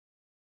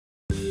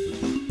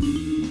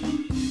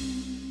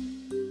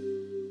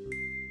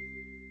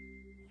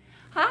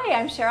Hi,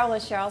 I'm Cheryl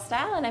with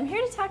Sheryl-style, and I'm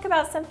here to talk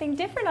about something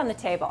different on the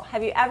table.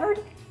 Have you ever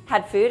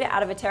had food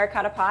out of a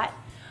terracotta pot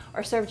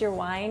or served your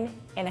wine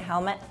in a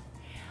helmet?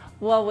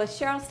 Well, with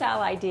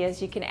Cheryl-style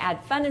ideas, you can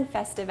add fun and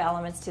festive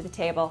elements to the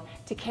table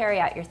to carry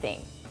out your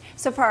theme.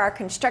 So for our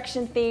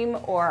construction theme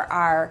or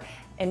our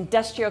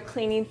industrial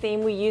cleaning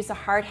theme, we use a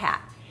hard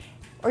hat.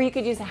 Or you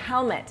could use a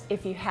helmet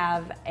if you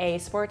have a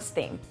sports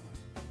theme.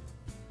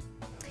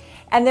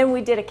 And then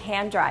we did a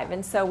can drive,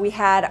 and so we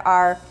had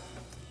our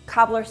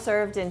cobbler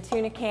served in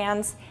tuna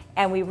cans,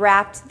 and we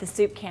wrapped the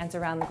soup cans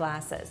around the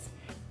glasses.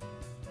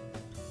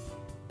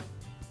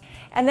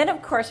 And then,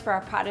 of course, for our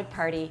potted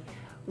party,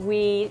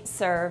 we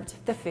served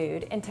the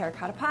food in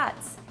terracotta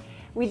pots.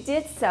 We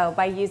did so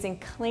by using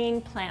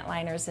clean plant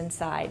liners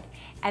inside,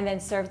 and then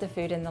served the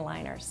food in the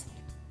liners.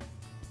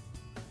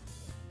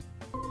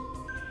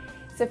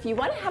 So if you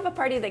want to have a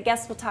party that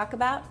guests will talk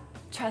about,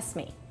 trust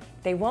me,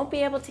 they won't be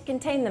able to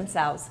contain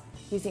themselves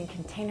using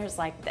containers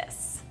like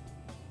this.